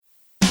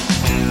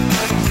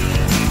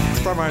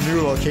from our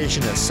new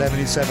location at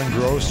 77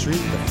 Grove Street,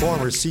 the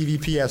former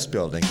CVPS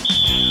building.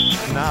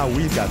 Now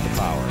we've got the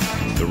power.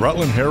 The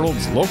Rutland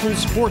Herald's local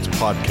sports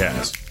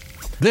podcast.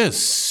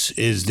 This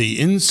is the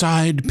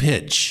Inside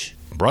Pitch.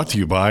 Brought to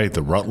you by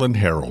the Rutland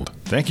Herald.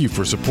 Thank you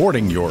for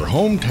supporting your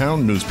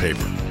hometown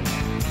newspaper.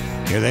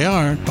 Here they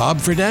are, Bob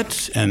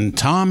Fredette and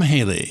Tom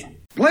Haley.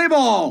 Play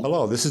ball!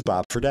 Hello, this is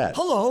Bob Fredette.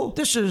 Hello,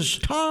 this is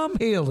Tom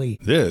Haley.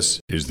 This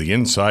is the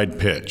Inside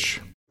Pitch.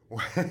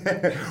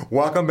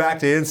 Welcome back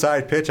to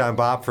Inside Pitch. I'm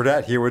Bob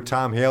Fredette here with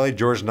Tom Haley,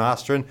 George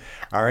Nostrin,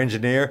 our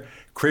engineer,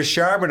 Chris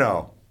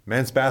Charbonneau,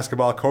 men's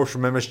basketball coach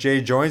from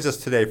MSJ, joins us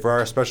today for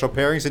our special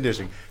pairings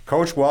edition.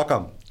 Coach,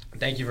 welcome.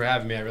 Thank you for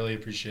having me. I really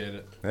appreciate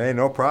it. Hey,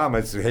 no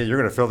problem. Hey, you're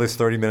going to fill this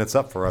 30 minutes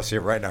up for us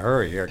here right in a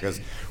hurry here because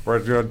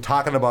we're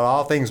talking about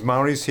all things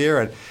Mounties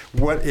here and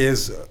what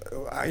is,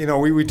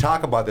 we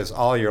talk about this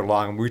all year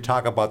long. We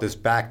talk about this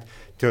back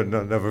to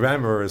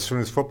November as soon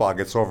as football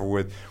gets over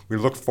with. We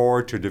look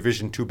forward to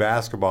Division II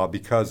basketball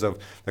because of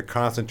the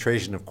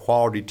concentration of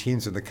quality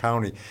teams in the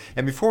county.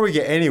 And before we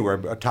get anywhere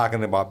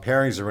talking about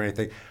pairings or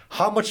anything,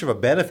 how much of a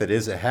benefit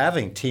is it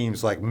having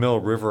teams like Mill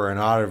River and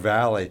Otter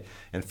Valley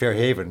and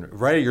Fairhaven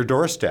right at your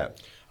doorstep?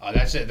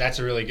 That's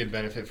a really good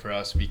benefit for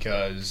us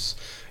because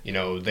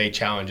they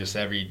challenge us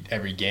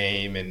every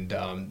game, and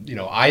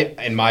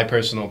in my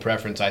personal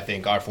preference, I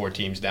think our four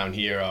teams down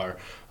here are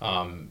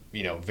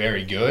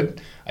very good.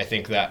 I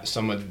think that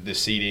some of the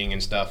seeding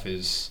and stuff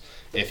is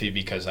iffy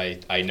because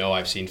I know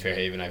I've seen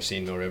Fairhaven, I've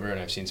seen Mill River, and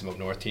I've seen some up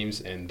north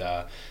teams, and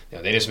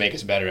they just make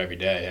us better every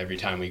day, every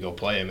time we go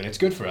play them, and it's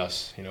good for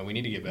us. We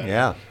need to get better.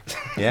 Yeah,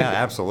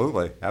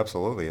 absolutely.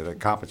 The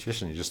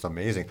competition is just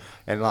amazing.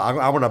 And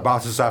I want to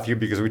bounce this off you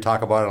because we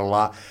talk about it a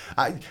lot.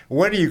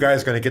 When are you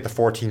guys going to get the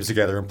four teams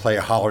together and play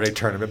a holiday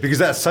tournament? Because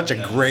that's such a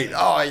great,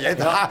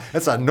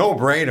 it's a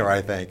no-brainer,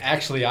 I think.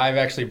 Actually,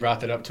 I've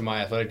brought that up to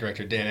my athletic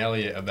director, Dan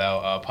Elliott,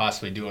 about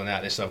possibly doing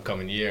that this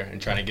upcoming year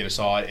and trying to get us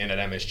all in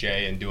at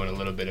MSJ and doing a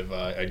little bit of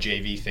a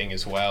JV thing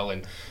as well.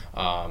 And,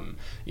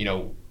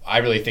 I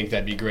really think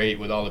that'd be great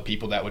with all the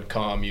people that would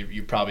come.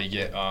 You probably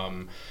get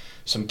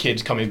some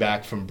kids coming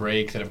back from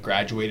break that have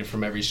graduated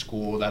from every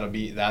school.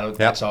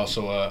 That's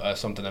also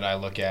something that I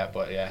look at.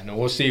 But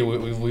we'll see.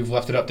 We've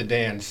left it up to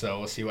Dan, so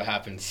we'll see what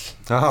happens.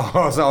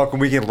 Oh, so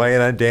we can lay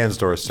it on Dan's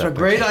doorstep. It's a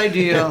great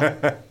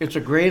idea. It's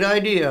a great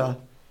idea,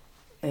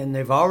 and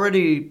they've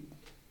already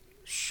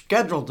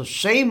scheduled the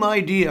same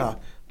idea,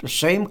 the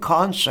same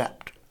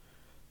concept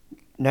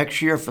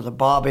next year for the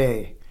Bob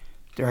A.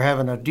 They're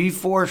having a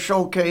D4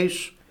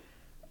 showcase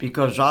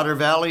because Otter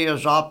Valley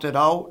has opted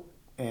out,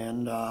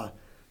 and I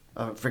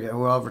forget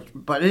whoever.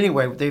 But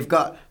anyway, they've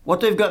got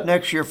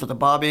next year for the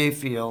Bob A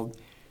field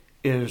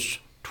is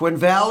Twin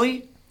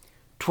Valley,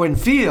 Twin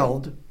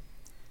Field,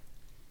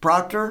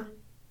 Proctor,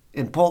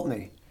 and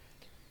Pulteney,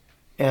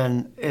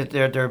 and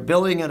they're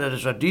billing it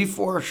as a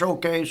D4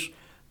 showcase.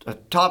 The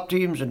top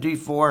teams in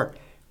D4,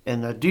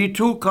 and the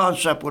D2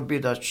 concept would be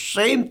the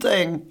same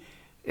thing.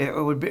 It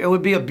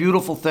would be a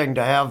beautiful thing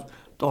to have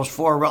those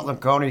four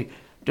Rutland County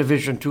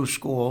Division II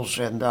schools,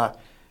 and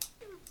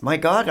my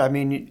God, I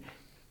mean,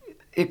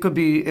 it would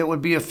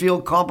be a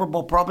field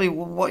comparable probably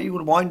what you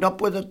would wind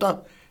up with at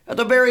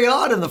the very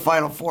odd in the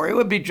Final Four. It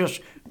would be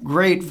just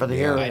great for the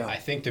area. I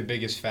think the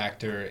biggest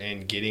factor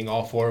in getting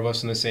all four of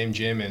us in the same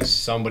gym is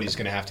somebody's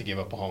going to have to give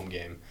up a home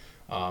game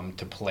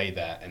to play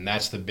that, and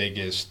that's the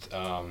biggest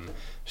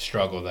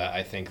struggle that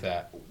I think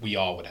that we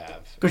all would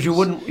have. Because you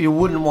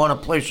wouldn't want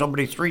to play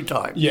somebody three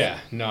times. Yeah.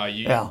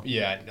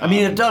 I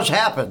mean, it does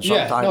happen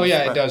sometimes.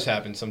 It does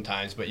happen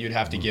sometimes, but you'd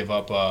have to give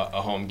up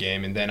a home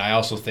game. And then I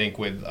also think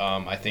with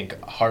I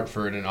think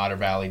Hartford and Otter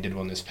Valley did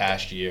one this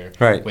past year,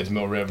 right, with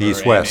Mill River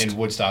and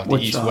Woodstock, the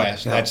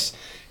East-West. Yeah. That's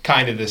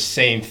kind of the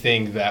same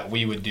thing that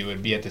we would do.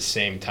 It'd be at the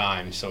same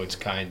time, so that's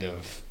kind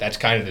of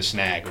the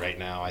snag right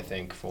now, I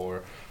think,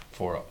 for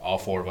all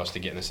four of us to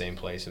get in the same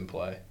place and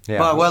play. Yeah.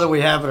 But whether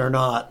we have it or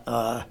not,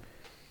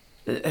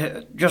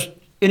 just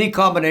any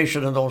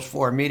combination of those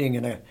four meeting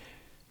in a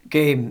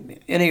game,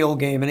 any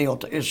old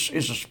is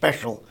a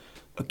special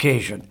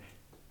occasion.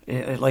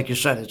 Like you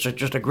said, it's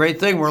just a great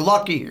thing. We're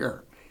lucky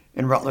here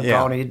in Rutland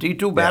County.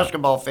 D2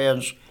 basketball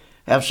fans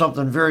have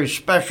something very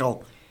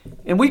special,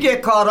 and we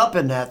get caught up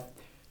in that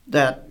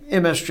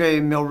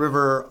MSJ, Mill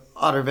River,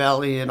 Otter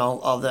Valley, and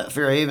all that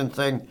Fairhaven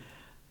thing.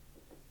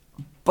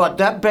 But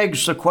that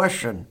begs the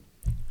question,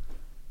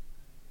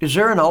 is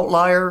there an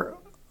outlier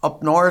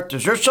up north?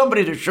 Is there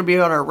somebody that should be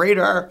on our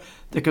radar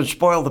that can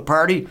spoil the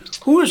party?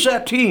 Who is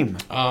that team?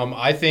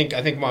 I think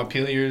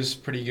Montpelier's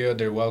pretty good.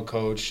 They're well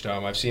coached.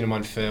 I've seen them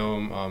on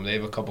film. They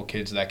have a couple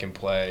kids that can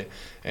play.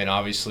 And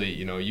obviously,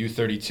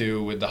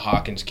 U32 with the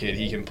Hawkins kid,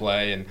 he can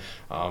play. And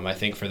I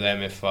think for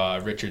them, if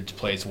Richards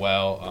plays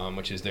well,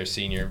 which is their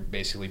senior,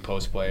 basically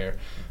post player,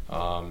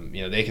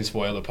 they can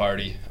spoil the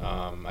party.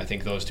 I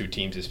think those two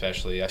teams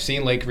especially. I've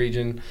seen Lake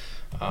Region.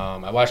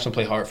 I watched them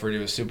play Hartford. It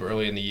was super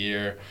early in the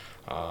year.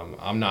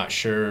 I'm not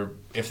sure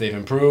if they've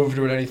improved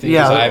or anything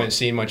because I haven't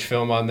seen much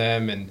film on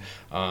them.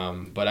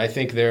 But I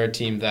think they're a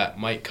team that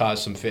might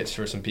cause some fits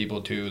for some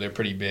people too. They're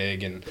pretty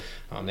big, and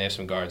they have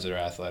some guards that are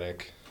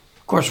athletic.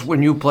 Of course,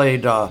 when you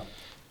played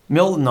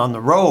Milton on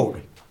the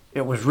road,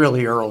 it was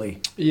really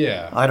early.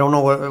 Yeah. I don't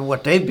know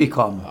what they've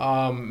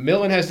become.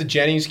 Milton has the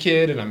Jennings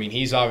kid, and I mean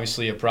he's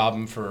obviously a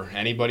problem for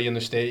anybody in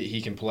the state. He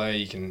can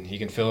play. He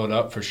can fill it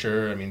up for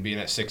sure. I mean, being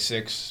at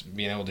 6'6",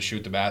 being able to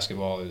shoot the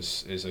basketball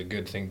is a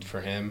good thing for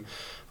him.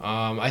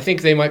 I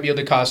think they might be able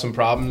to cause some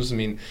problems. I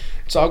mean,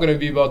 it's all going to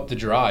be about the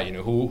draw. You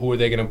know, who are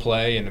they going to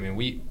play? And I mean,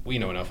 we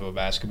know enough about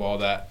basketball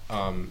that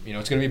it's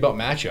going to be about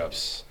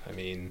matchups. I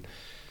mean.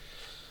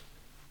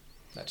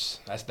 That's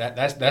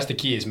the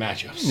key is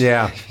matchups.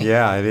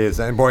 Yeah, it is.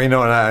 And boy, and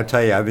I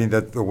tell you, I mean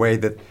that the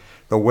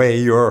way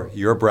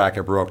your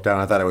bracket broke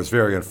down, I thought it was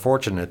very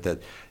unfortunate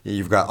that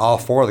you've got all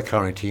four of the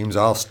county teams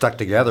all stuck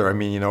together. I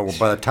mean,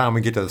 by the time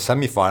we get to the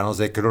semifinals,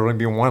 they could only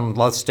be one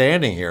less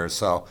standing here.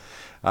 So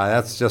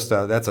that's just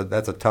that's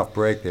a tough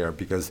break there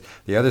because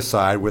the other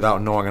side,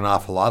 without knowing an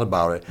awful lot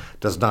about it,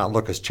 does not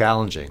look as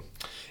challenging.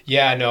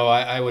 Yeah, no,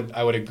 I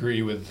would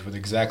agree with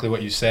exactly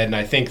what you said, and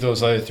I think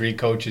those other three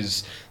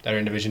coaches that are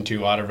in Division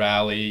II, Otter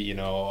Valley,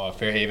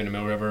 Fairhaven and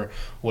Mill River,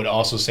 would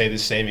also say the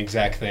same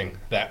exact thing,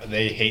 that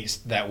they hate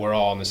that we're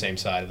all on the same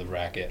side of the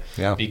bracket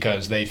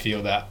because they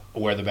feel that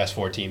we're the best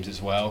four teams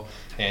as well,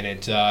 and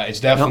it's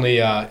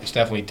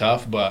definitely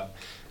tough, but.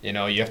 You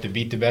have to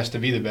beat the best to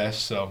be the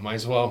best, so might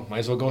as well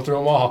go through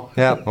them all.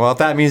 Yeah, well, if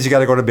that means you got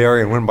to go to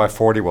Barrie and win by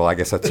 40, well, I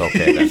guess that's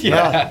okay then.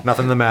 Yeah.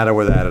 Nothing the matter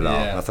with that at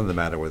all. Nothing the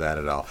matter with that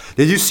at all.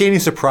 Did you see any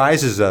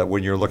surprises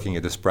when you're looking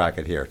at this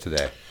bracket here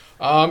today?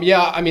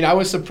 Yeah, I mean, I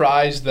was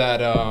surprised that,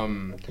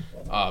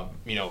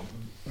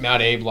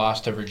 Mount Abe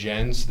lost to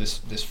Virgins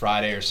this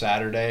Friday or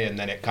Saturday, and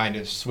then it kind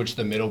of switched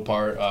the middle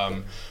part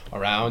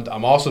around.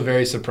 I'm also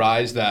very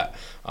surprised that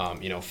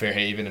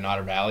Fairhaven and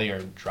Otter Valley are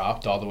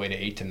dropped all the way to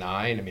 8 to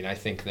 9. I mean, I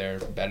think they're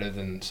better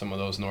than some of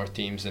those North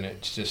teams, and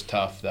it's just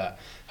tough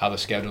how the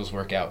schedules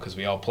work out because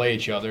we all play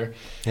each other,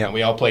 and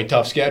we all play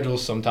tough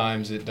schedules.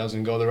 Sometimes it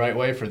doesn't go the right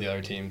way for the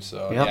other teams.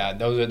 So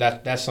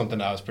that's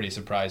something I was pretty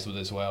surprised with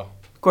as well.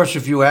 Of course,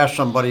 if you ask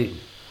somebody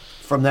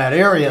from that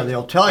area,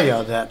 they'll tell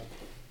you that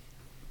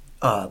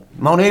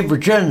Mount Abe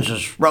Virgins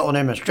is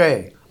Rutland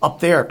MSJ up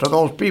there to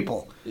those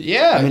people.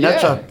 Yeah, I mean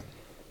that's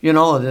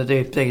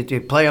they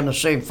play on the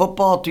same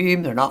football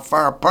team. They're not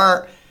far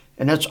apart,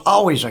 and it's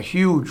always a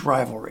huge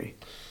rivalry.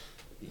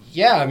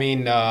 Yeah, I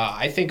mean,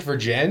 I think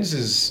Virgins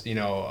is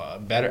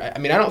better. I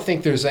mean, I don't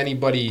think there's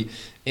anybody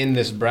in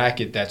this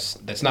bracket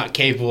that's not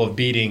capable of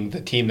beating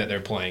the team that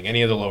they're playing.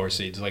 Any of the lower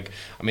seeds. Like,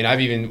 I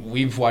mean,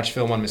 we've watched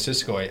film on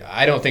Missisquoi.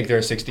 I don't think they're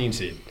a 16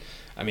 seed.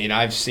 I mean,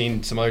 I've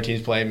seen some other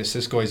teams play.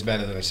 Missisquoi is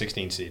better than a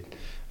 16 seed.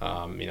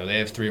 They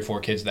have 3 or 4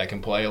 kids that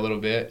can play a little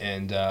bit,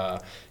 and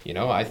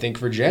I think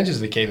Virgins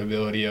has the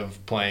capability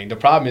of playing. The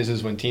problem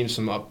is when teams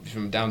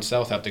from down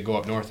south have to go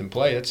up north and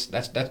play.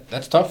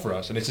 That's tough for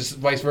us, and it's just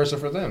vice versa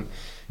for them.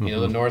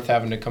 The north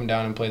having to come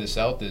down and play the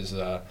south is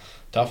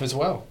tough as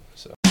well.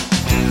 So.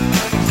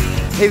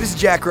 Hey, this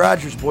is Jack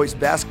Rogers, boys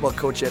basketball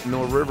coach at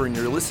Mill River, and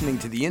you're listening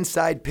to The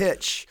Inside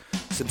Pitch.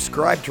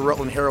 Subscribe to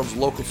Rutland Herald's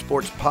local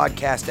sports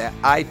podcast at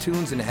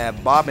iTunes and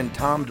have Bob and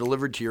Tom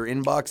delivered to your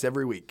inbox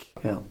every week.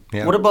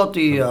 Yeah. What about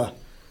the,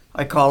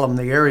 I call them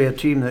the area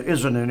team that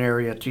isn't an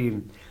area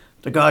team,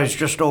 the guys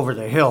just over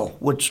the hill,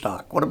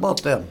 Woodstock? What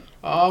about them?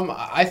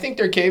 I think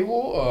they're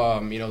capable.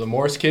 The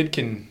Morris kid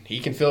can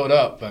fill it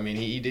up. I mean,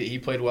 he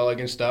played well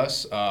against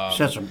us. He's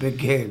had some big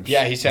games.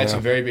 Yeah, he's had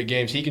some very big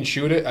games. He can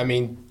shoot it. I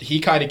mean, he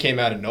kind of came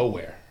out of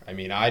nowhere. I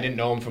mean, I didn't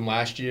know him from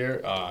last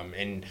year,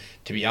 and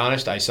to be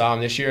honest, I saw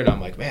him this year, and I'm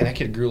like, man, that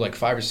kid grew like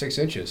 5 or 6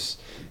 inches.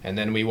 And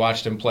then we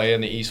watched him play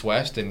in the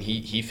East-West, and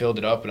he filled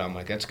it up, and I'm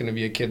like, that's going to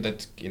be a kid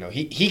that's,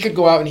 he could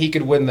go out and he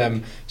could win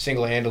them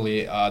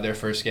single-handedly their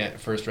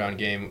first-round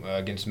game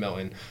against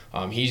Milton.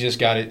 He's just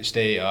got to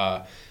stay,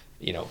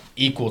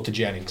 equal to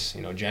Jennings.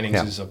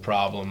 Jennings is a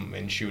problem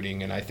in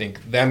shooting, and I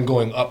think them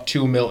going up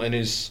to Milton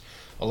is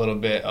a little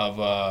bit of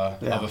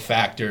a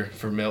factor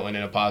for Milton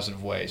in a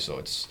positive way. So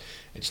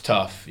it's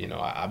tough,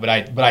 but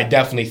I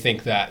definitely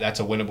think that's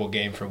a winnable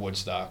game for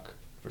Woodstock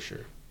for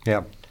sure.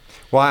 Yeah.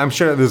 Well, I'm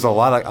sure there's a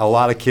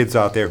lot of kids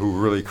out there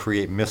who really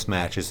create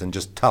mismatches and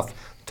just tough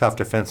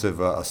defensive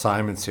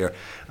assignments here.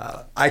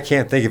 I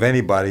can't think of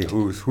anybody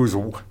who's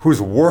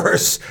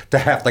worse to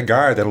have to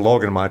guard than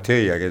Logan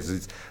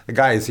Montilla.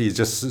 Because he's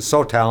just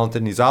so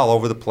talented and he's all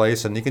over the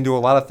place and he can do a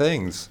lot of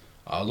things.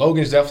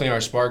 Logan's definitely our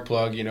spark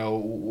plug.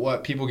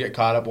 What people get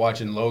caught up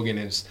watching Logan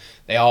is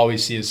they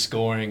always see his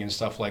scoring and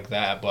stuff like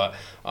that, but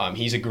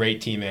he's a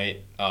great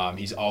teammate.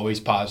 He's always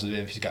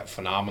positive. He's got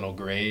phenomenal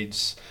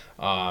grades.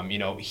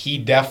 He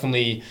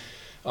definitely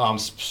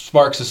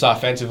sparks us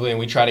offensively, and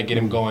we try to get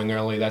him going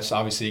early. That's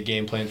obviously a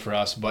game plan for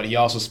us, but he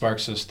also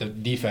sparks us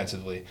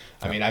defensively.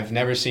 I mean, I've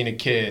never seen a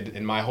kid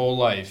in my whole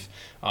life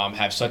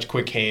have such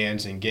quick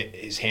hands and get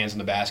his hands on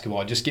the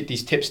basketball, just get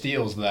these tip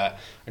steals that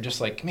are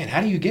just like, man,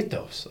 how do you get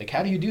those? Like,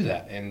 how do you do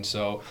that? And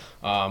so,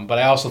 but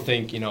I also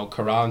think,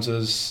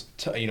 Carranza's,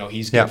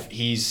 he's good.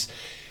 He's,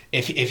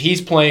 if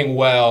he's playing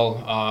well,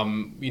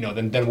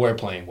 then we're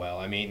playing well.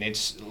 I mean,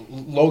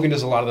 Logan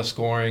does a lot of the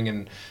scoring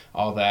and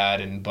all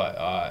that,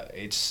 but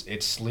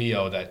it's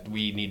Leo that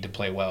we need to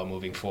play well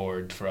moving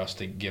forward for us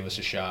to give us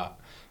a shot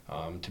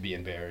to be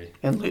in Barry.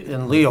 And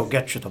Leo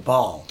gets you the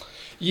ball.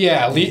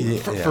 Yeah,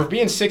 for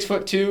being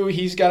 6'2",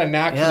 he's got a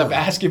knack for the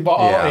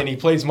basketball, and he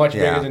plays much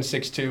bigger than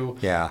 6'2".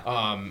 Yeah.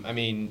 I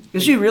mean,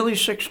 is he really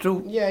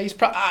 6'2"? Yeah, he's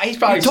probably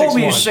 6'1". He told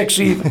me he's 6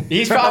 even.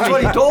 He's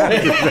probably. That's what he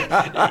told me.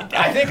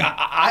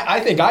 I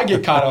think I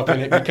get caught up in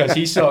it because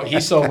he's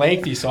so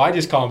lengthy, so I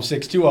just call him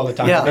 6'2" all the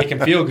time to make him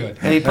feel good.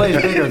 And he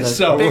plays bigger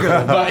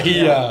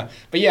than.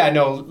 But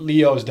no,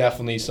 Leo's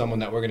definitely someone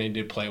that we're going to need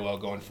to play well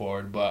going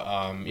forward. But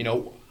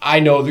I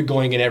know that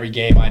going in every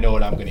game, I know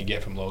what I'm going to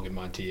get from Logan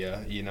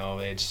Montilla.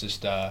 It's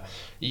just,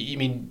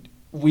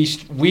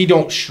 we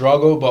don't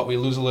struggle, but we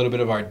lose a little bit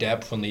of our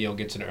depth when Leo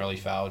gets in early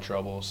foul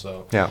trouble.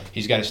 So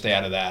he's got to stay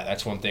out of that.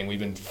 That's one thing we've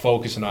been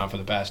focusing on for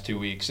the past 2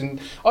 weeks.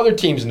 And other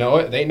teams know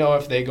it. They know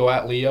if they go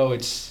at Leo,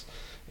 it's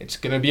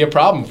going to be a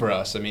problem for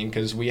us. I mean,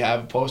 because we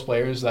have post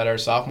players that are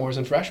sophomores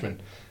and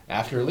freshmen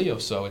after Leo.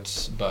 So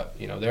but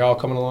they're all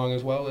coming along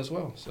as well.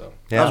 So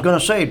I was going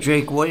to say,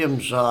 Jake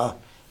Williams.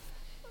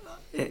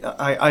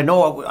 I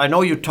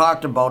know you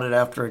talked about it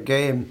after a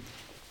game,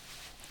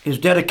 his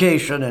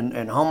dedication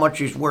and how much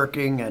he's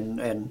working,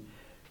 and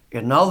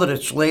now that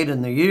it's late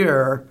in the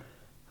year,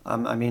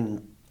 I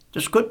mean,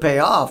 this could pay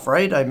off,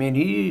 right? I mean,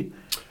 he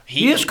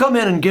has come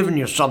in and given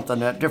you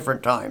something at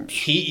different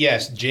times.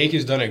 Yes, Jake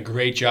has done a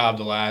great job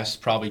the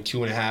last probably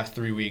 2.5,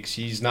 3 weeks.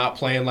 He's not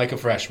playing like a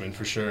freshman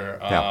for sure.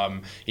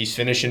 He's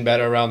finishing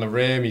better around the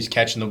rim. He's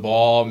catching the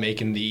ball,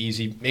 making the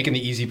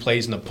easy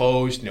plays in the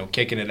post,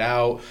 kicking it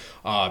out.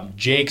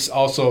 Jake's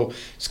also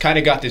kind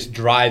of got this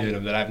drive in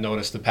him that I've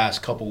noticed the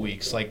past couple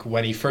weeks. Like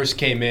when he first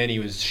came in, he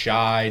was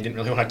shy, didn't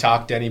really want to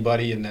talk to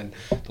anybody, and then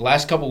the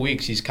last couple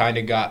weeks, he's kind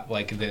of got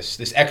like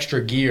this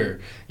extra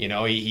gear.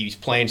 He's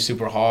playing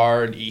super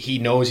hard. He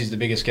knows he's the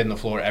biggest kid on the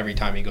floor every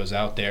time he goes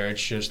out there.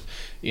 It's just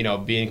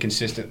being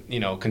consistent.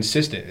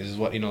 Consistent is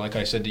what like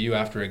I said to you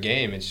after a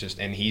game. It's just,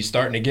 and he's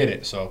starting to get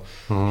it. So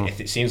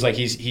it seems like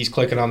he's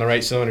clicking on the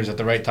right cylinders at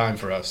the right time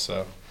for us.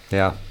 So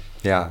Yeah,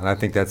 and I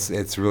think it's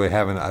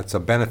a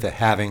benefit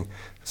having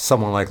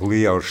someone like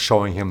Leo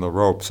showing him the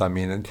ropes. I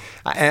mean, and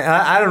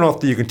I don't know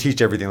if you can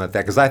teach everything like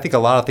that, because I think a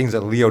lot of things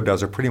that Leo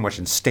does are pretty much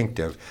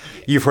instinctive.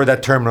 You've heard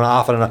that term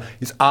often enough.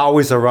 He's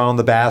always around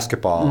the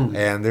basketball,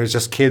 and there's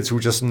just kids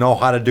who just know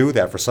how to do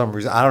that for some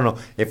reason. I don't know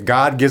if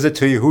God gives it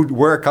to you,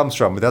 where it comes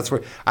from, but that's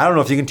where I don't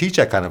know if you can teach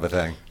that kind of a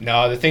thing.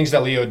 No, the things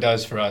that Leo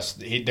does for us,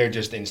 they're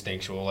just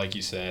instinctual, like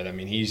you said. I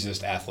mean, he's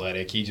just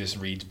athletic. He just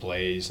reads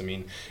plays. I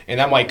mean, and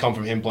that might come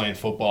from him playing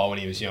football when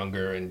he was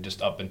younger and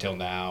just up until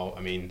now.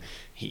 I mean,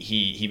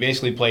 he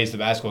basically plays the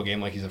basketball game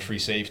like he's a free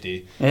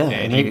safety. Yeah,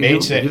 and he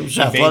was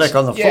athletic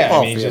on the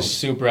football field. He's just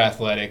super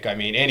athletic. I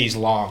mean, and he's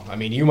long. I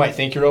mean, you might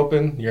think you're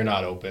open, you're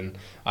not open.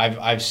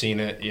 I've seen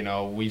it.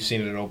 We've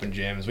seen it in open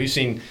gyms. We've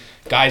seen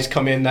guys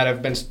come in that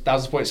have been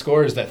 1,000-point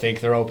scorers that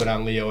think they're open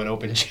on Leo in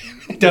open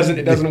gym. It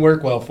doesn't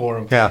work well for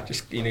him. Yeah.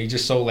 Just he's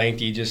just so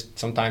lengthy.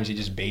 Sometimes he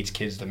just baits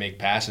kids to make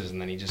passes,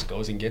 and then he just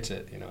goes and gets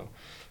it.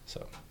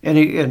 So. And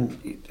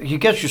he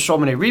gets you so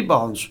many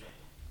rebounds.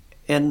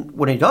 And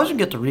when he doesn't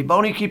get the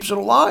rebound, he keeps it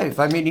alive.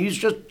 I mean, he's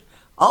just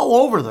all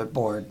over the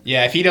board.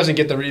 Yeah, if he doesn't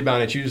get the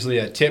rebound, it's usually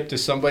a tip to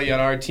somebody on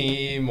our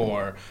team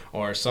or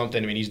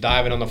something. I mean, he's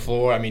diving on the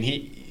floor. I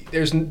mean,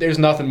 there's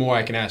nothing more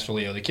I can ask for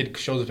Leo. The kid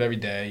shows up every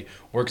day,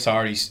 works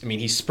hard.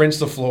 He sprints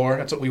the floor.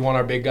 That's what we want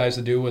our big guys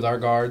to do with our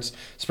guards.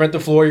 Sprint the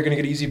floor, you're going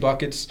to get easy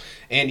buckets.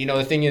 And,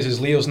 the thing is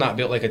Leo's not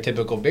built like a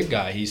typical big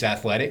guy. He's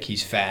athletic.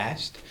 He's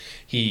fast.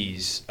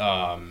 He's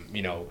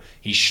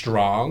he's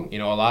strong. A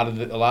lot of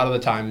the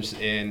times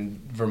in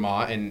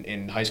Vermont and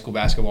in high school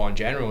basketball in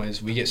general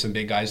is we get some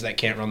big guys that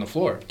can't run the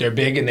floor. They're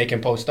big and they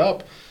can post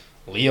up.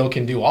 Leo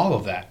can do all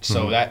of that,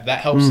 so that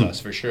helps us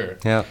for sure.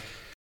 Yeah.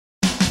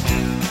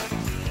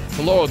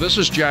 Hello, this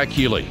is Jack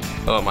Healy.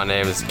 Hello, my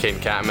name is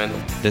Caden Catman.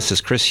 This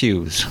is Chris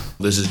Hughes.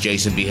 This is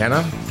Jason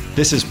Behenna.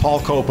 This is Paul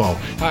Copo.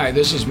 Hi,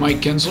 this is Mike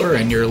Kinsler,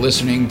 and you're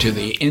listening to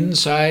The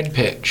Inside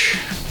Pitch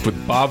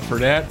with Bob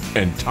Fredette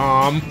and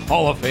Tom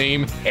Hall of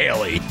Fame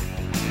Haley.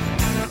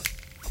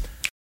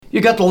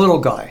 You got the little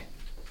guy.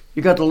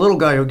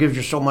 Who gives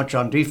you so much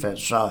on defense,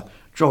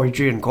 Joey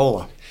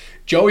Giancola.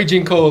 Joey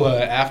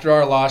Giancola, after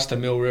our loss to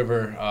Mill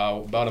River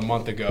about a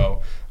month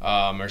ago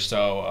or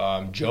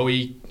so,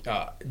 Joey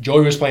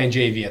was playing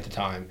JV at the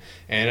time.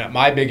 And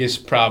my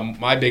biggest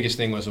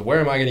thing was, where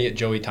am I going to get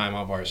Joey time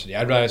on varsity?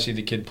 I'd rather see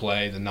the kid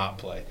play than not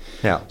play.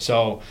 Yeah.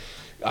 So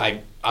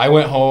I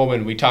went home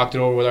and we talked it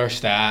over with our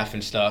staff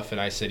and stuff, and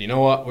I said, you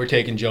know what? We're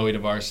taking Joey to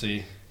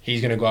varsity.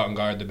 He's going to go out and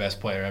guard the best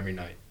player every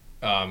night.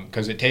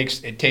 because it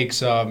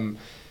takes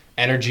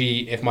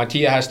energy. If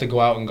Mattia has to go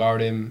out and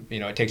guard him,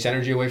 it takes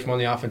energy away from on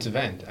the offensive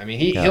end. I mean,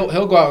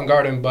 he'll go out and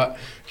guard him, but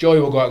Joey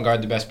will go out and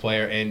guard the best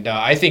player. And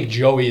I think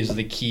Joey is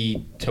the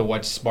key to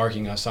what's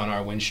sparking us on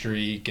our win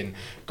streak and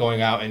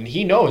going out. And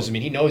he knows. I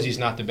mean, he knows he's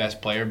not the best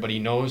player, but he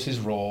knows his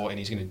role and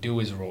he's going to do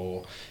his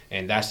role.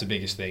 And that's the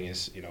biggest thing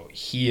is,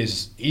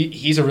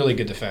 he's a really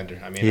good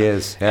defender. I mean, he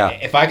is. Yeah.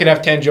 If I could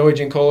have 10 Joey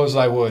Gincolas,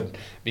 I would,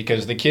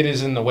 because the kid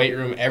is in the weight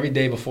room every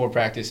day before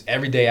practice,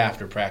 every day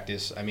after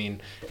practice. I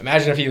mean,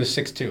 imagine if he was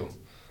 6'2".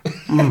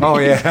 Oh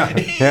yeah,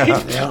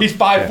 He's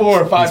 5'4",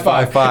 5'5".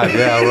 5'5".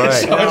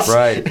 Yeah,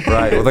 right,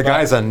 right. Well, the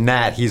guy's a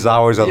gnat. He's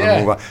always on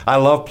the move. I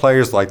love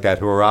players like that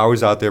who are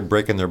always out there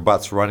breaking their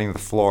butts, running the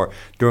floor,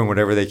 doing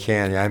whatever they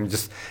can.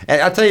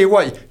 And I'll tell you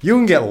what, you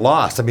can get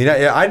lost. I mean,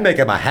 I'd make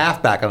him a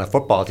halfback on a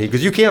football team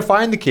because you can't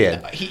find the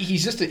kid.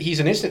 He's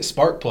an instant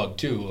spark plug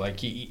too.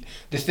 Like the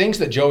things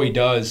that Joey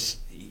does,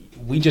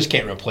 we just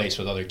can't replace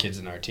with other kids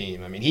in our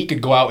team. I mean, he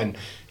could go out and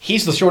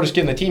he's the shortest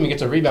kid in the team and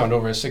gets a rebound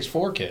over a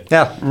 6'4" kid.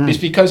 Yeah. It's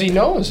because he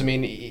knows. I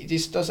mean, he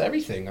just does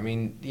everything. I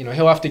mean,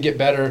 he'll have to get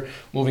better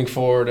moving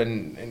forward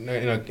and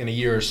in a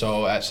year or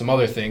so at some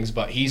other things,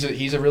 but he's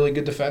a really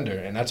good defender,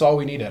 and that's all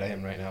we need out of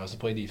him right now is to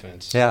play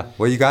defense. Yeah.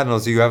 Well, you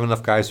have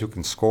enough guys who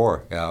can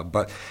score.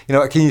 But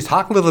can you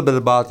talk a little bit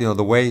about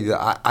the way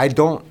I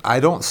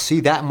don't see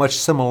that much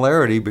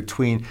similarity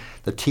between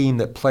the team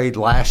that played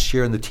last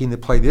year and the team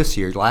that played this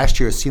year. Last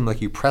year, it seemed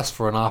like you pressed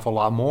for an awful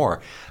lot more.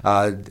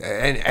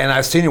 And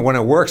I've seen it when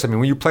it works. I mean,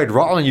 when you played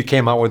Rutland, you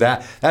came out with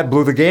that. That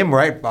blew the game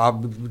right,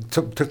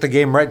 took the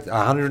game right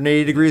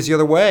 180 degrees the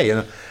other way.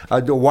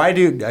 Why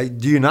do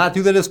you not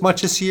do that as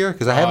much this year?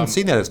 Because I haven't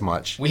seen that as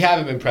much. We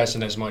haven't been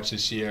pressing as much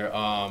this year.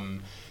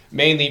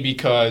 Mainly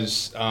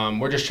because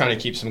we're just trying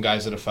to keep some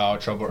guys out of foul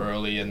trouble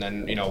early, and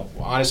then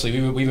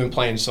honestly we've been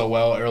playing so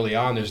well early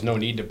on. There's no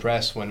need to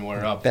press when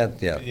we're up.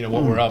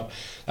 When we're up,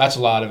 that's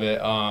a lot of it.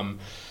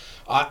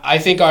 I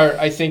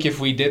think if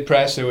we did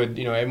press, it would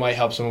it might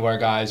help some of our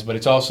guys, but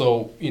it's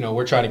also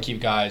we're trying to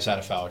keep guys out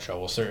of foul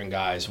trouble. Certain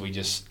guys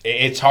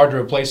it's hard to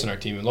replace in our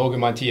team. And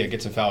Logan Montilla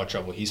gets in foul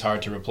trouble. He's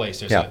hard to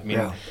replace. I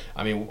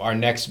mean our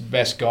next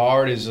best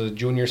guard is a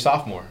junior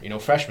sophomore,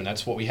 freshman.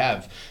 That's what we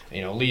have.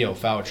 Leo,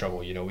 foul trouble.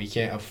 We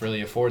can't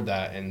really afford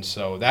that, and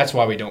so that's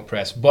why we don't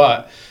press.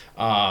 But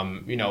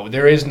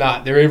there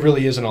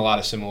really isn't a lot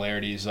of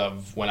similarities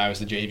of when I was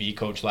the JV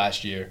coach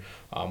last year.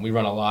 We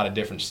run a lot of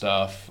different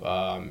stuff.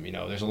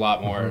 There's a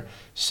lot more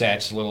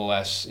sets, a little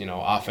less,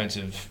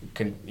 offensive,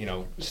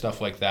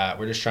 stuff like that.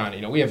 We're just trying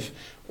to,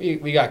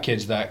 we got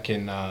kids that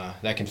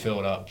can fill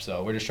it up.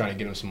 So we're just trying to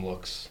get them some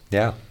looks.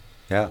 Yeah,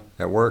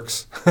 that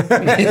works.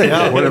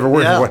 Whatever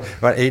works. Yeah.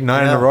 About 8,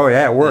 9 in a row.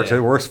 Yeah, it works. Yeah.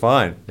 It works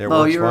fine.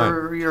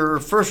 Your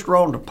first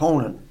round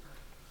opponent,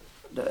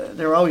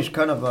 they're always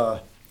kind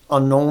of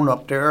unknown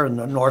up there in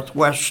the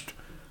northwest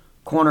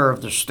corner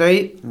of the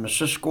state,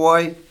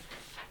 Missisquoi.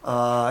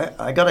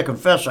 I got to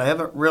confess, I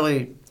haven't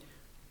really,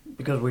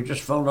 because we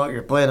just found out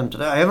you're playing them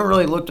today, I haven't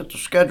really looked at the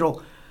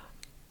schedule.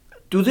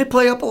 Do they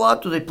play up a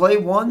lot? Do they play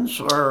ones?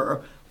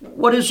 Or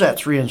what is that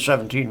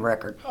 3-17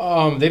 record?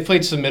 They've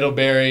played some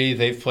Middlebury.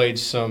 They've played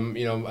some,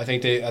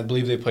 I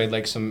believe they played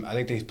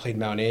they played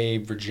Mount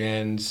Abe,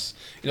 Virgins.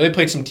 They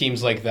played some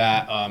teams like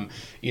that.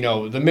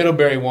 The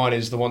Middlebury one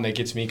is the one that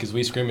gets me because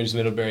we scrimmaged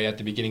Middlebury at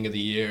the beginning of the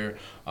year.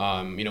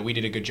 We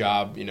did a good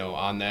job,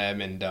 on them,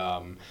 and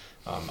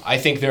I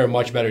think they're a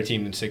much better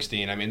team than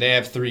 16. I mean, they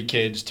have 2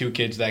 kids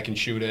that can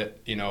shoot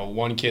it.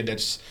 One kid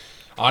that's,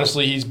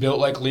 honestly, he's built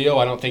like Leo.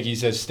 I don't think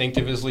he's as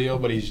instinctive as Leo,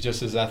 but he's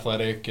just as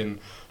athletic. And,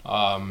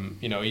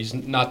 he's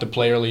not the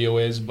player Leo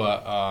is,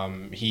 but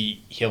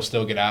he'll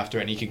still get after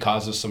it, and he can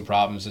cause us some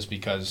problems just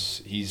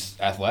because he's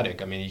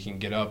athletic. I mean, he can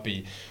get up.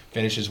 He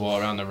finishes well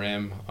around the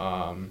rim.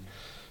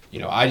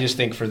 I just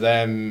think for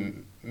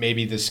them,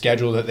 maybe the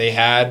schedule that they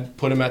had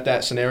put them at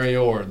that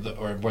scenario or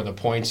where the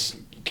points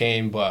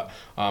came, but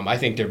I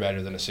think they're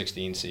better than a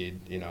 16 seed.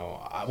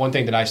 One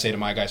thing that I say to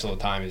my guys all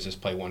the time is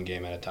just play one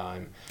game at a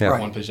time,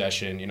 one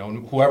possession.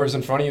 Whoever's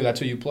in front of you, that's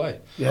who you play.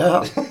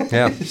 Yeah,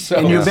 so,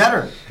 and you're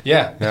better.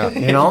 Yeah,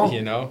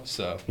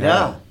 So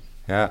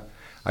yeah.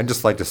 I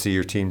just like to see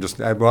your team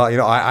I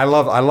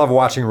love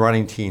watching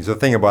running teams. The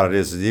thing about it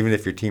is even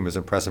if your team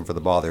isn't pressing for the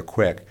ball, they're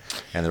quick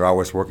and they're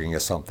always working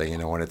at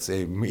something. When it's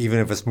even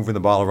if it's moving the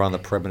ball around the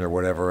perimeter or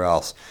whatever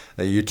else,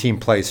 your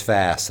team plays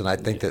fast. And I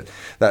think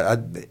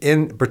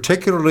that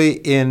particularly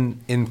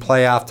in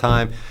playoff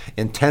time,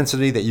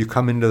 intensity that you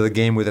come into the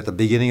game with at the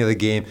beginning of the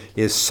game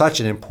is such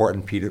an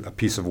important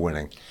piece of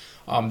winning.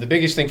 The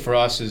biggest thing for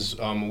us is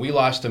when we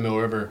lost to Mill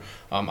River,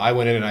 I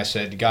went in and I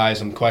said,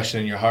 guys, I'm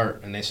questioning your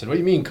heart. And they said, what do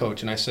you mean,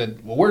 coach? And I said,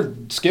 well, we're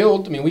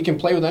skilled. I mean, we can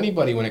play with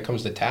anybody when it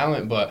comes to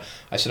talent. But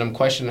I said, I'm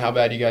questioning how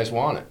bad you guys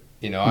want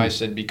it. I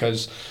said,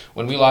 because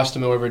when we lost to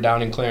Mill River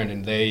down in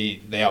Clarendon,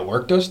 they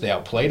outworked us, they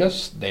outplayed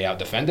us, they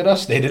outdefended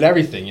us, they did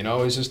everything, It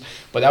was just,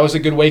 but that was a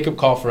good wake-up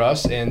call for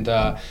us. And,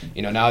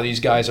 now these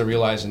guys are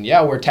realizing,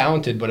 we're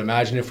talented, but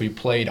imagine if we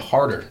played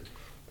harder.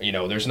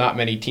 there's not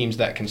many teams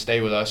that can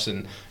stay with us.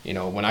 And,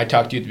 when I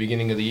talked to you at the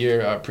beginning of the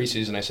year,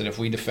 preseason, I said, if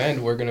we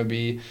defend, we're going to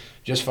be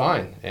just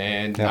fine.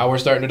 And now we're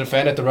starting to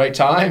defend at the right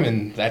time,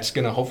 and that's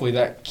going to, hopefully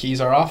that keys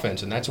our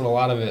offense. And that's what a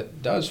lot of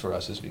it does for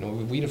us is,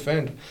 if we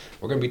defend,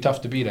 we're going to be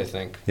tough to beat, I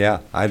think. Yeah,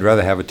 I'd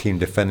rather have a team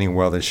defending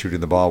well than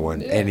shooting the ball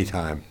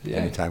anytime.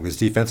 Because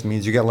defense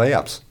means you get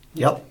layups.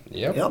 Yep.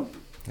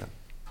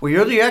 Well,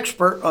 you're the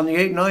expert on the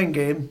 8-9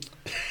 game.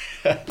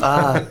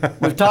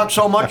 We've talked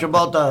so much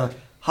about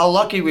how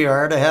lucky we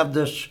are to have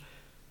this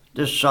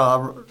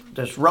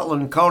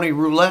Rutland County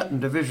roulette in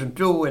Division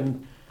II,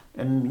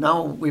 and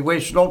now we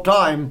waste no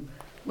time.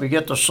 We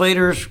get the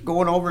Slaters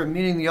going over and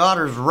meeting the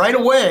Otters right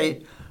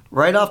away,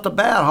 right off the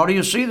bat. How do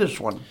you see this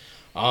one?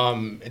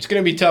 It's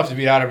going to be tough to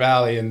beat Otter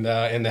Valley in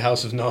the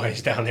House of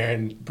Noise down there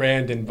in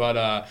Brandon,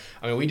 but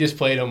we just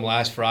played them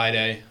last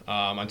Friday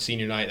on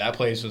senior night. That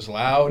place was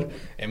loud.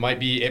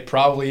 It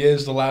probably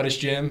is the loudest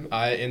gym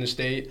in the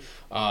state.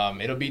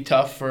 It'll be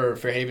tough for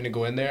Fairhaven to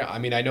go in there. I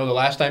know the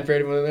last time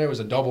Fairhaven went in there was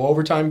a double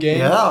overtime game.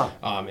 Yeah.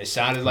 It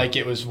sounded like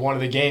it was one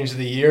of the games of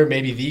the year,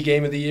 maybe the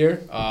game of the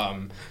year.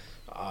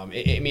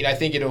 I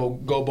think it'll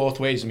go both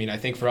ways. I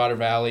think for Otter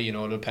Valley,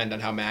 it'll depend on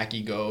how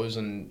Mackey goes,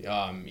 and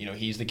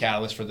he's the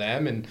catalyst for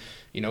them, and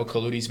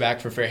Kaluti's back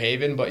for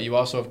Fairhaven, but you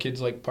also have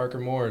kids like Parker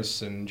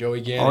Morris and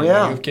Joey Gannon. Oh,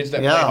 yeah. You have kids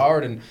that play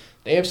hard, and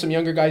they have some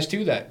younger guys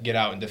too that get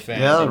out and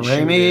defend. Yeah, and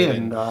Ramey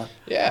and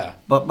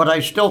But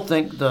I still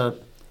think the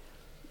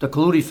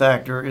Kaluti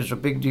factor is a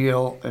big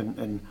deal,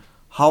 and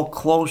how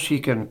close he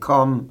can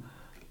come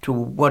to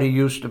what he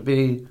used to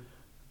be.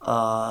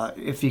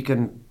 If he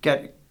can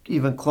get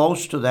even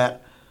close to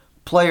that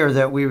player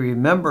that we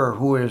remember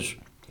who is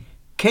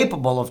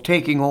capable of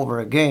taking over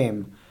a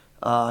game.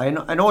 I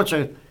know it's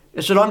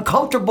an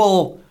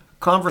uncomfortable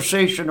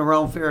conversation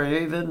around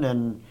Fairhaven,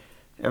 and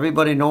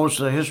everybody knows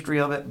the history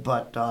of it,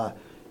 but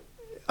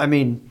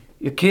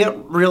you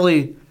can't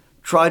really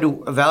try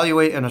to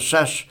evaluate and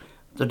assess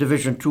the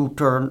Division II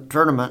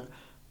tournament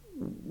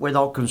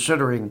without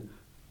considering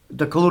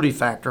the Kaluti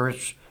factor.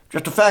 It's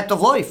just a fact of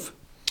life.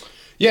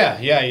 Yeah.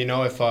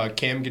 If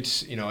Cam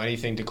gets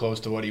anything too close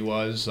to what he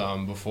was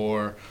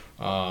before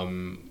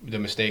the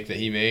mistake that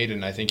he made,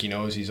 and I think he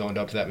knows he's owned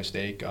up to that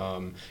mistake.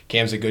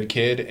 Cam's a good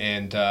kid,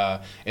 and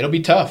it'll be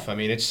tough.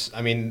 Honestly,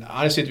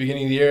 at the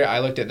beginning of the year, I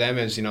looked at them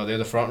as they're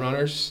the front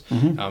runners.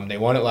 Mm-hmm. They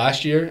won it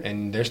last year,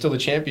 and they're still the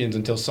champions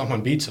until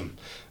someone beats them.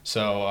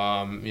 So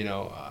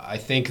I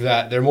think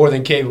that they're more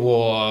than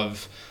capable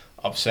of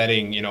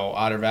upsetting,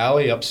 Otter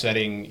Valley,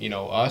 upsetting,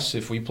 us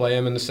if we play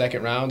them in the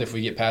second round, if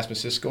we get past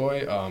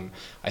Missisquoi.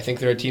 I think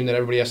they're a team that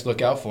everybody has to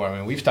look out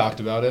for. We've talked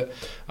about it.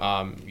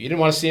 You didn't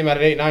want to see them at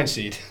an 8-9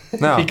 seed.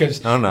 No. Because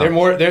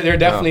they're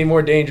definitely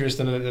more dangerous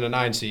than a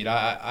 9 seed.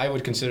 I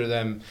would consider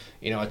them,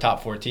 a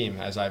top 4 team,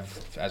 as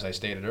I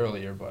stated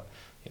earlier, but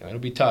it'll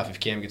be tough if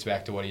Cam gets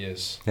back to what he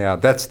is. Yeah,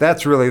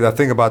 that's really the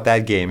thing about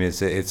that game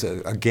is it's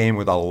a game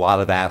with a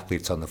lot of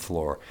athletes on the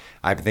floor.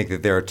 I think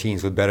that there are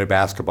teams with better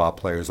basketball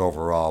players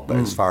overall, but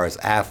as far as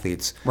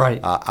athletes, right.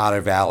 Otter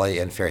Valley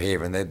and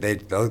Fairhaven,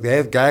 they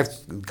have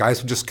guys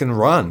who just can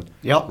run,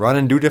 Yep. run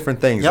and do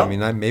different things. Yep.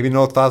 Maybe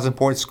no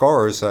 1,000-point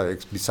scorers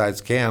besides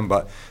Cam,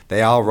 but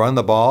they all run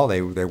the ball.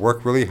 They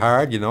work really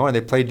hard, and they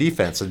play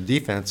defense, and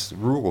defense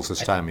rules this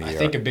time of year. I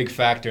think a big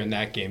factor in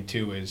that game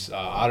too is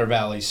Otter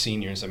Valley's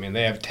seniors.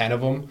 They have 10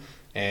 of them,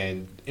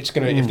 and it's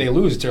gonna if they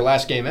lose, it's their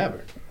last game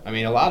ever. A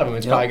lot of them,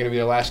 it's probably going to be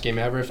their last game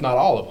ever, if not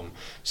all of them.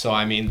 So,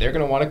 they're going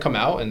to want to come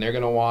out, and they're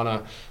going to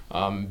want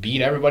to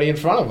beat everybody in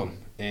front of them.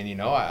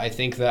 And, I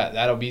think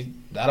that'll be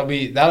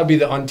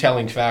the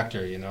untelling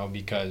factor,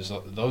 because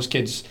those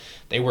kids,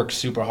 they worked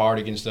super hard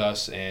against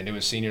us, and it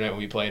was senior night when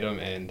we played them,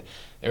 and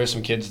there were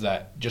some kids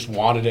that just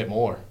wanted it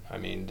more.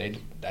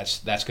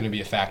 That's going to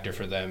be a factor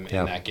for them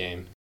in that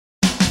game.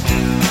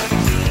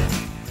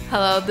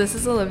 Hello, this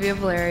is Olivia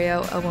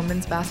Valerio, a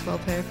women's basketball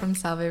player from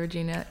Salve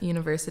Regina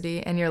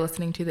University, and you're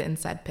listening to The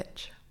Inside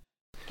Pitch.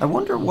 I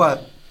wonder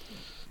what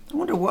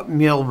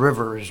Mill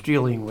River is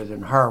dealing with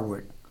in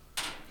Harwood.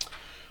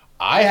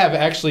 I have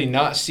actually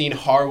not seen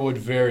Harwood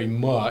very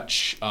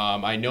much.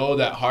 I know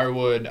that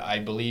Harwood, I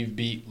believe,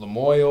 beat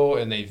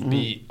Lamoille, and they've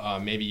beat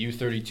maybe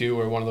U32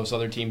 or one of those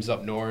other teams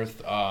up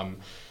north.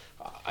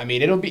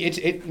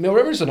 Mill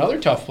River's another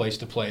tough place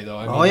to play,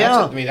 though.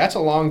 That's a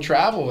long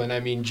travel,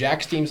 and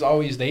Jack's teams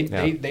always they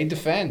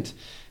defend.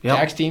 Yep.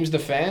 Jack's teams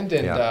defend,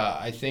 and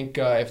I think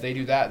if they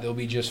do that, they'll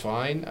be just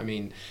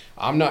fine.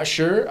 I'm not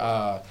sure,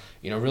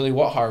 really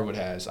what Harwood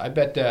has. I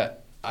bet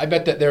that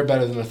they're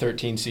better than a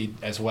 13 seed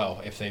as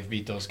well if they've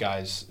beat those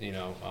guys.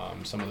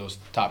 Some of those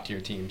top tier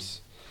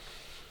teams.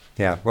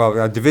 Yeah,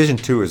 well, Division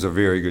II is a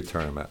very good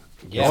tournament.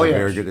 Yeah.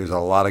 Very good. There's a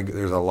lot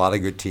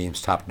of good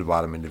teams, top to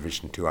bottom, in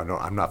Division II.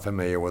 I'm not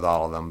familiar with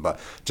all of them, but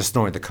just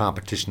knowing the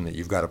competition that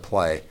you've got to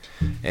play,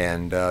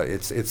 and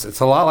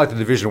it's a lot like the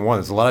Division I.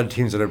 There's a lot of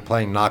teams that are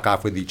playing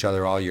knockoff with each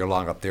other all year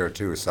long up there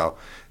too. So,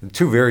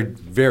 2 very,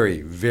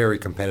 very, very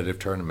competitive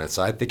tournaments.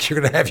 I think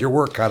you're going to have your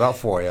work cut out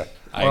for you.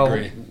 I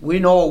agree. We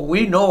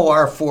know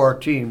our 4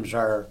 teams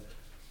are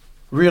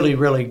really,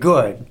 really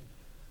good,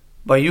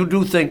 but you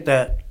do think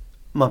that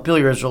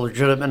Montpelier is a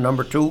legitimate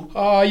number 2?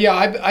 Yeah,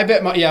 I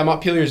bet.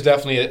 Montpelier is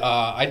definitely.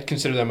 I'd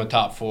consider them a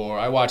top 4.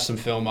 I watched some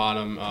film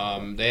on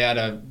them. They had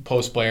a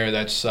post player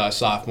that's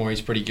sophomore.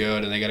 He's pretty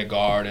good, and they got a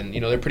guard, and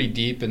they're pretty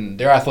deep and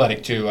they're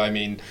athletic too. I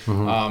mean,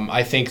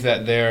 I think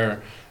that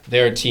they're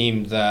a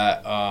team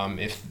that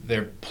if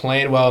they're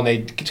playing well, and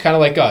it's kind of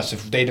like us.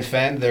 If they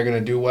defend, they're going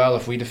to do well.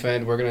 If we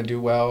defend, we're going to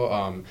do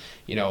well.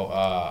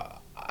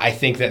 I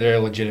think that they're a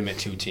legitimate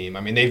 2 team. I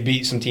mean, they've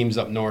beat some teams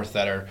up north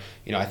that are,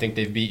 I think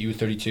they've beat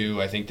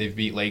U32. I think they've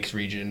beat Lakes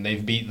Region.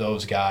 They've beat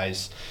those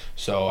guys.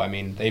 So, I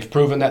mean, they've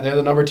proven that they're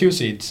the number 2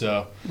 seed.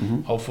 So,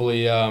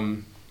 hopefully,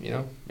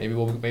 maybe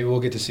we'll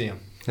get to see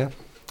them. Yeah.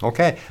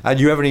 Okay. Do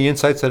you have any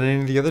insights on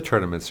any of the other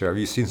tournaments here? Have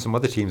you seen some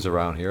other teams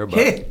around here?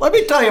 Hey, let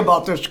me tell you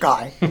about this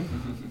guy.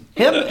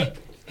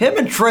 him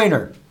and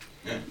Trainer.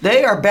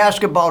 They are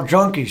basketball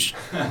junkies.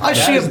 I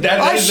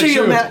see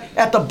him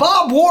at the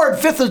Bob Ward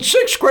 5th and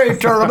 6th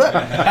grade tournament.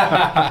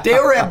 They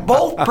were at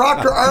both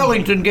Proctor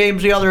Arlington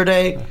games the other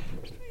day.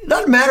 It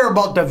doesn't matter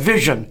about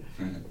division.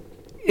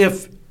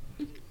 If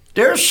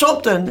there's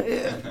something,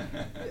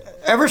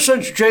 ever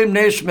since James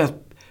Naismith,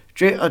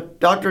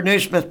 Dr.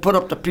 Naismith put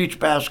up the peach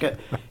basket,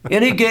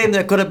 any game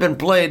that could have been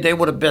played, they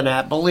would have been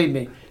at. Believe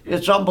me,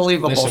 it's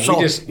unbelievable.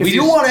 Listen, if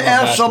you want to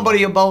ask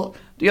somebody about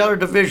the other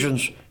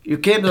divisions, you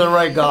came to the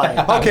right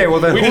guy. Okay, well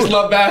then we just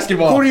love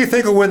basketball. Who do you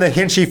think will win the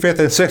Hinchy 5th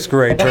and 6th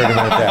grade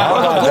tournament then? The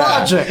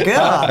Glodzik,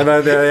 yeah.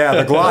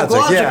 The Glodzik,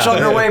 Glodzik's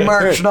underway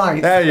March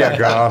 9th. There you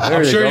go.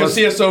 I'm sure you'll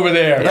see us over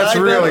there. That's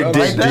really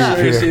deep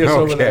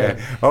here.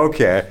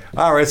 Okay.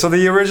 All right, so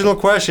the original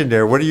question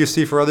there, what do you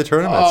see for other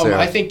tournaments there?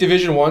 I think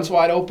Division 1's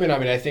wide open. I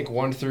mean, I think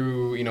 1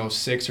 through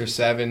 6 or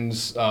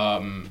 7's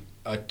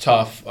a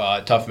tough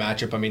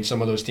matchup. I mean,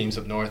 some of those teams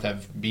up north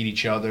have beat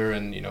each other,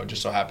 and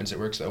just so happens it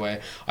works that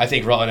way. I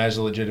think Rutland has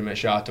a legitimate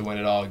shot to win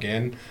it all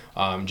again.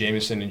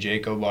 Jameson and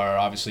Jacob are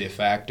obviously a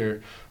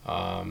factor.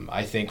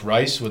 I think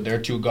Rice with their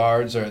 2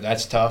 guards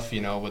that's tough.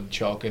 With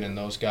Chulkin and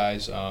those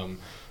guys.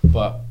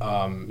 But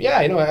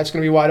that's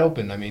going to be wide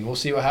open. I mean, we'll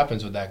see what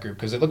happens with that group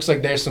because it looks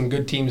like there's some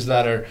good teams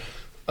that are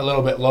a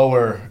little bit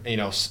lower,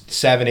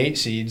 7, 8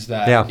 seeds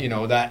that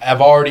that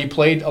have already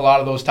played a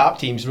lot of those top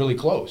teams really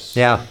close.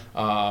 Yeah.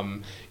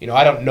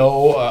 I don't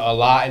know a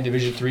lot in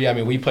Division 3. I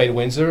mean, we played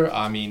Windsor.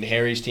 I mean,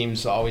 Harry's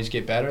teams always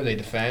get better. They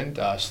defend.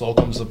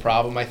 Slocum's the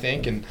problem, I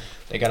think, and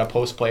they got a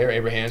post player,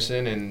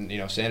 Abrahamson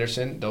and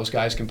Sanderson. Those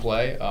guys can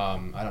play.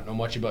 I don't know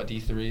much about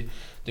D3.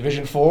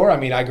 Division 4, I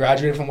mean, I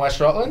graduated from West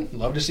Rutland.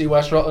 Love to see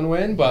West Rutland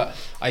win, but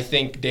I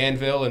think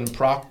Danville and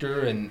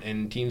Proctor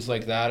and teams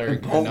like that are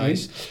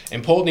nice.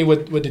 And Poultney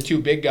with the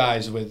 2 big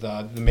guys, with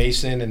the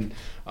Mason and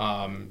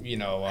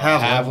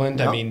Haviland.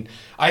 Yep. I mean,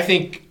 I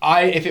think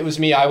if it was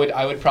me,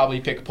 I would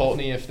probably pick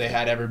Poultney if they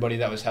had everybody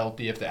that was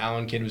healthy. If the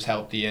Allen kid was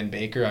healthy and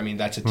Baker, I mean,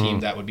 that's a team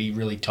that would be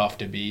really tough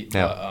to beat.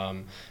 Yeah. But,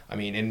 I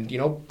mean,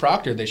 and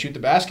Proctor, they shoot the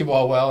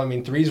basketball well. I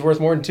mean, 3's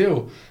worth more than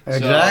 2.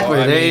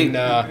 Exactly.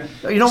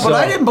 So, but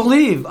I didn't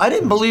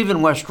believe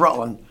in West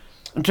Rutland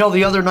until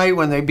the other night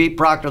when they beat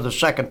Proctor the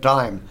second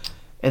time,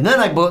 and then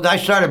I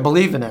started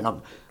believing in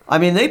them. I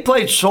mean, they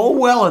played so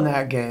well in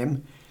that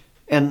game,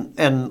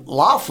 and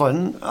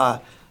Laughlin,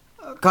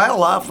 Kyle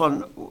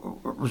Laughlin,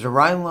 was it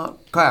Ryan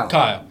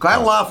Laughlin?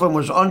 Kyle Laughlin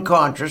was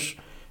unconscious.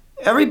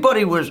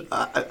 Everybody was.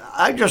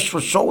 I just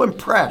was so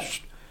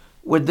impressed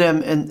with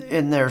them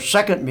in their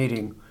second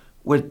meeting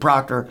with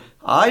Proctor.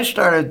 I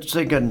started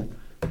thinking,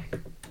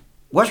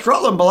 West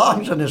Rutland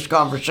belongs in this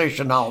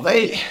conversation now.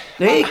 They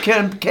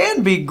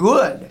can be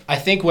good. I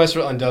think West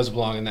Rutland does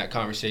belong in that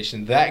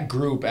conversation. That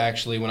group,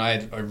 actually, when I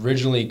had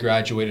originally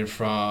graduated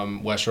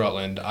from West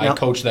Rutland, I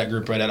coached that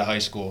group right out of high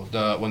school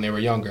when they were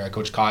younger. I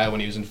coached Kyle when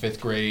he was in 5th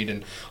grade,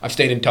 and I've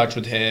stayed in touch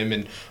with him.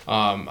 And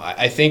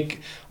I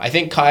think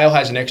Kyle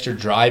has an extra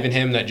drive in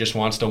him that just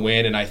wants to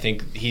win, and I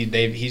think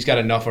he's got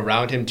enough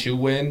around him to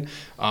win.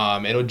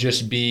 It'll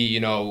just be,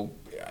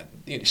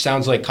 it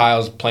sounds like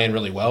Kyle's playing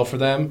really well for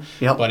them,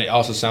 but it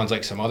also sounds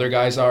like some other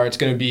guys are. It's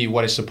going to be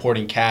what his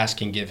supporting cast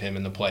can give him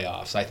in the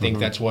playoffs. I think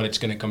that's what it's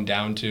going to come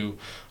down to.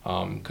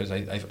 Because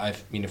I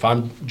mean, if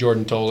I'm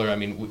Jordan Toller, I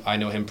mean, I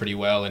know him pretty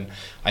well, and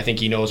I think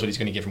he knows what he's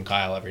going to get from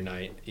Kyle every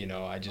night.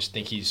 I just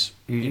think he's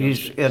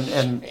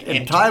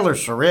and Tyler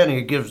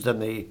Sereni gives them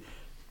the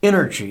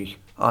energy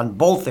on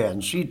both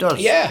ends. He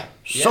does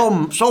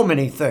so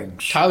many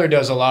things. Tyler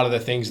does a lot of the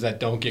things that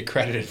don't get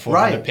credited for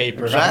on the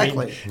paper.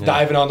 Exactly. I mean,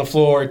 diving on the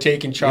floor,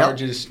 taking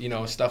charges,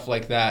 stuff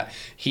like that.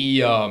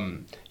 He's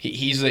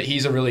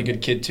a really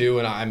good kid too,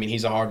 and I mean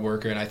he's a hard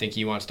worker, and I think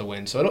he wants to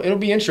win. So it'll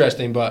be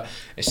interesting, but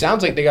it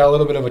sounds like they got a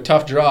little bit of a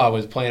tough draw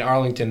with playing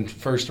Arlington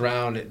first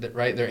round,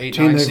 right? They're 8-9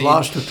 team they've seed.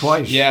 lost to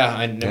twice. Yeah,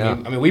 and I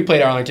mean we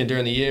played Arlington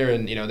during the year,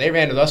 and they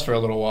ran with us for a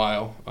little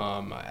while.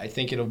 I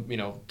think it'll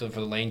for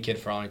the Lane kid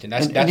for Arlington.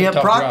 That's a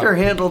tough Proctor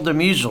draw. handled them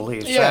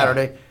easily Saturday.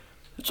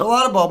 It's a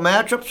lot about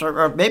matchups,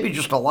 or maybe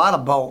just a lot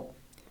about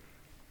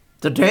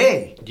the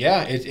day.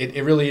 Yeah,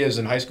 it really is.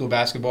 In high school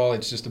basketball,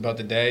 it's just about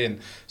the day, and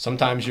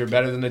sometimes you're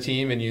better than the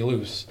team and you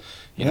lose.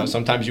 You know,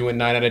 sometimes you win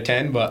 9 out of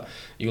 10, but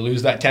you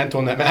lose that 10th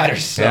one that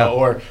matters. So,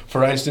 or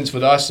for instance,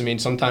 with us, I mean,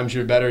 sometimes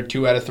you're better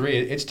 2 out of 3.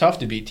 It's tough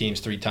to beat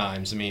teams 3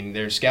 times. I mean,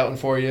 they're scouting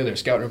for you. Their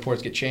scouting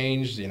reports get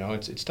changed. You know,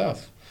 it's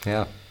tough.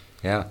 Yeah,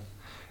 yeah.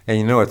 And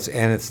you know, it's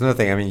another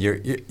thing. I mean, you're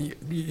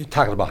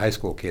talking about high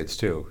school kids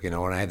too. You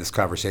know, when I had this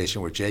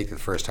conversation with Jake the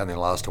first time they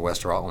lost to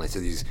West Rutland, he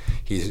said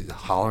he's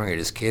hollering at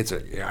his kids,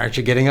 "Aren't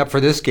you getting up for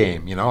this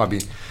game?" You know, I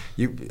mean,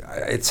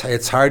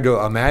 it's hard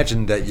to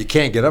imagine that you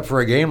can't get up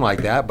for a game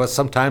like that, but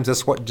sometimes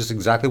that's just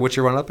exactly what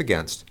you run up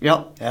against.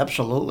 Yep,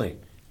 absolutely.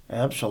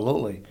 And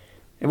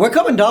we're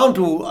coming down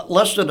to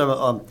less than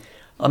a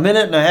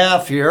minute and a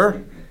half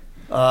here.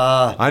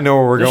 I know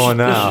where we're going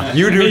now.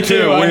 You do Me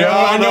too.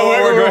 I know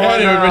where we're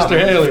headed with Mr.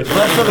 Haley.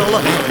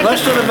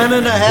 Less than a minute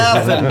and a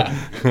half,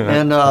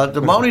 and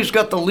the Mounties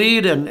got the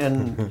lead,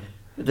 and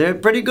they're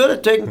pretty good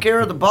at taking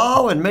care of the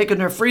ball and making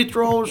their free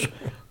throws.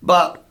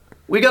 But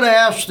we got to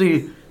ask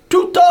the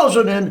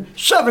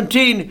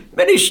 2017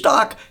 mini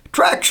stock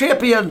track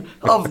champion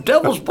of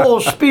Devil's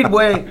Bowl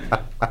Speedway.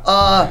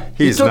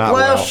 He took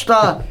last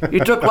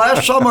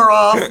summer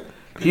off.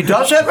 He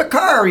does have a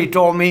car, he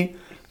told me.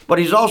 But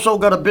he's also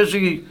got a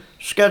busy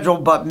schedule,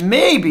 but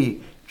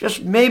maybe,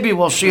 just maybe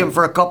we'll see him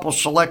for a couple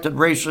selected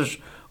races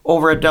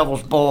over at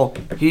Devil's Bowl.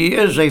 He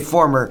is a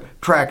former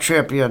track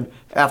champion,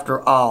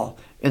 after all,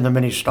 in the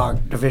mini stock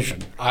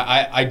division.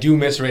 I do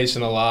miss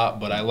racing a lot,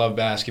 but I love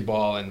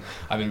basketball, and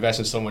I've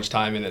invested so much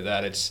time in it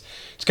that it's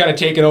kind of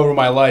taken over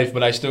my life,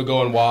 but I still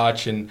go and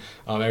watch and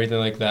everything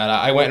like that.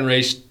 I went and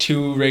raced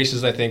 2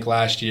 races, I think,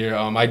 last year.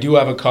 I do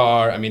have a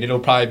car. I mean, it'll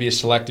probably be a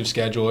selective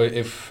schedule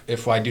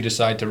if I do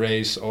decide to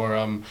race, or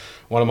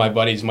one of my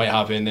buddies might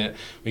hop in it.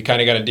 We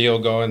kind of got a deal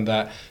going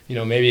that, you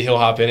know, maybe he'll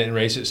hop in it and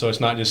race it, so it's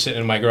not just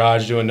sitting in my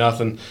garage doing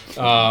nothing.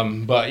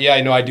 But yeah,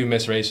 I know I do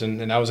miss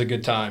racing, and that was a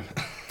good time.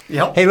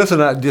 Yep. Hey,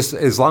 listen, just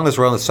as long as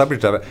we're on the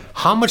subject of it,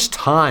 how much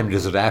time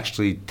does it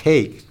actually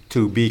take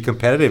to be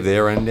competitive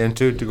there and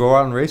to go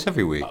out and race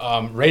every week?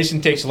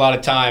 Racing takes a lot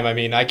of time. I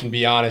mean, I can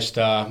be honest.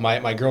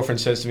 My girlfriend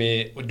says to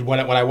me, when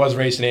I was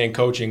racing and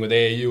coaching with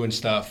AAU and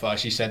stuff,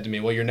 she said to me,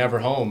 "Well, you're never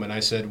home." And I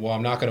said, "Well,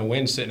 I'm not going to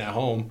win sitting at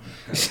home."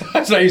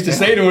 So I used to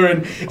say to her,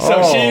 and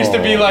so she used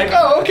to be like,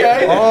 "Oh,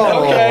 okay,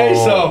 okay."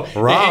 So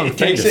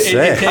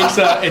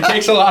it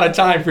takes a lot of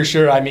time for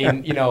sure. I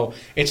mean, you know,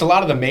 it's a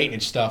lot of the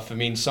maintenance stuff. I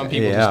mean, some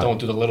people just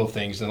don't do the little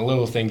things, and the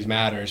little things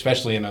matter,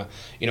 especially in I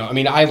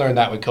mean, I learned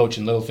that with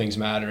coaching. Little things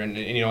matter. And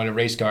you know, in a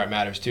race car, it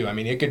matters too. I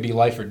mean, it could be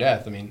life or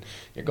death. I mean,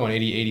 you're going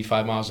 80,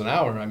 85 miles an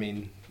hour. I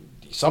mean,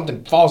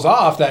 something falls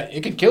off that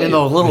it could kill you. In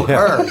those little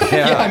cars.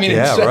 Yeah, I mean,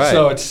 right.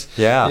 So it's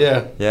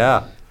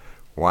yeah.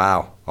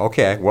 Wow.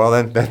 Okay. Well,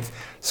 then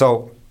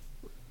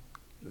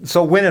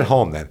So win at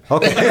home then.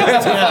 Okay.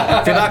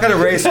 If you're not going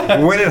to race,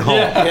 win at home.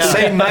 Yeah.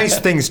 Say nice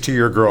things to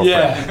your girlfriend.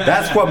 Yeah.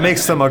 That's what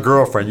makes them a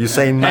girlfriend. You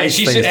say nice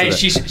things to them.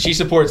 She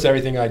supports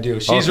everything I do.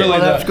 She's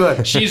that's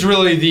good. She's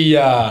really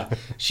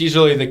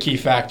the key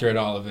factor in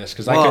all of this.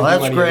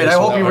 That's great. I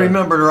hope you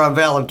remembered her on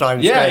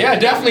Valentine's Day. Yeah,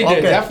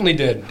 definitely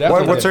did.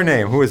 What's her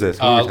name? Who is this?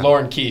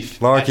 Lauren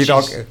Keefe. Lauren Keefe.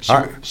 Okay.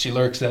 She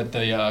lurks at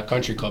the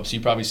country club, so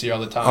you probably see her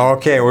all the time.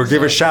 Okay, we'll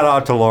give a shout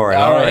out to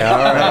Lauren. All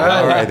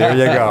right.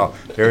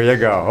 There you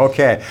go.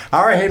 Okay.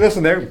 All right, hey,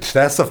 listen,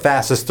 that's the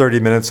fastest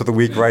 30 minutes of the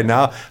week right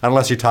now,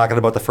 unless you're talking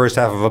about the first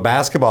half of a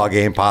basketball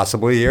game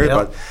possibly here.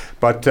 Yep.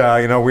 But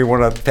we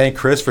want to thank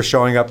Chris for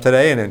showing up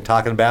today and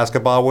talking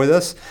basketball with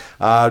us.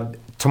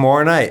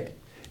 Tomorrow night,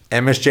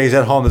 MSJ's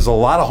at home. There's a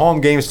lot of home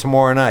games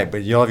tomorrow night,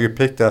 but you'll have your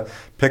pick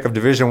of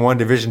Division I,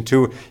 Division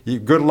II.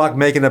 Good luck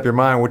making up your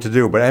mind what to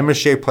do. But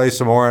MSJ plays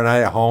tomorrow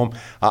night at home.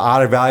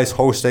 Otter Valley's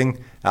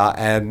hosting.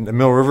 And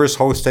Mill River's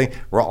hosting,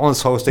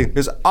 Rutland's hosting.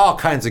 There's all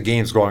kinds of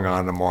games going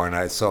on tomorrow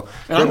night. So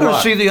I'm going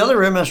to see the other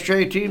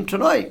MSJ team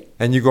tonight.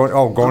 And you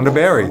going to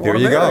Barry. There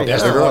you go.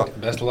 Best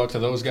of luck to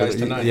those guys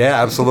tonight.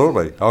 Yeah,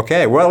 absolutely.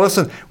 Okay. Well,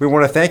 listen, we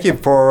want to thank you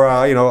for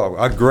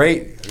a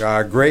great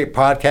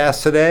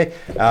podcast today.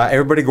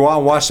 Everybody go out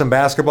and watch some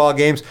basketball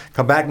games.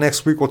 Come back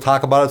next week. We'll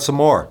talk about it some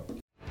more.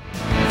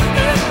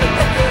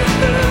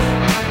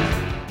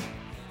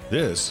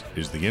 This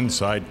is the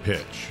Inside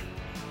Pitch,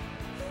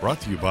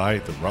 brought to you by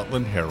the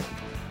Rutland Herald.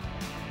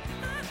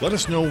 Let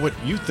us know what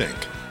you think.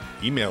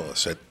 Email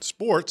us at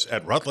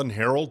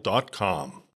sports@rutlandherald.com.